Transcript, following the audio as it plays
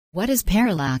What is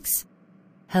parallax?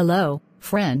 Hello,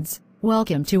 friends.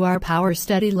 Welcome to our Power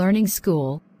Study Learning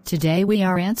School. Today we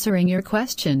are answering your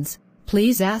questions.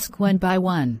 Please ask one by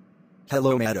one.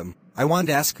 Hello, madam. I want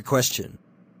to ask a question.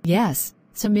 Yes,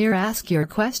 Samir, ask your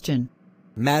question.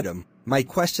 Madam, my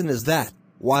question is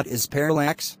what is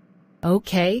parallax?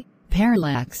 Okay,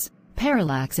 parallax.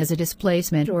 Parallax is a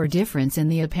displacement or difference in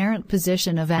the apparent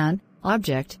position of an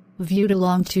object, viewed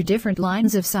along two different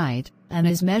lines of sight, and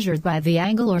is measured by the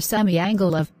angle or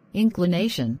semi-angle of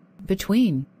inclination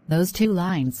between those two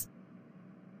lines.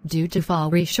 Due to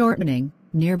fall reshortening,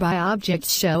 nearby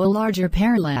objects show a larger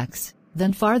parallax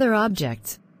than farther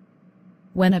objects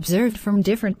when observed from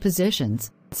different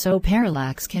positions, so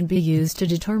parallax can be used to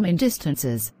determine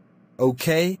distances.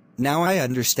 Okay, now I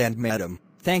understand, madam.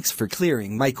 Thanks for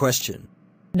clearing my question.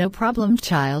 No problem,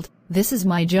 child. This is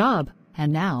my job.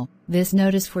 And now, this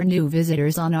notice for new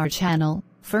visitors on our channel.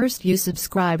 First, you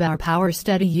subscribe our Power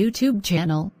Study YouTube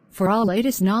channel for all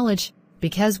latest knowledge,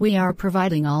 because we are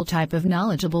providing all type of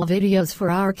knowledgeable videos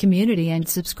for our community and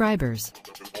subscribers.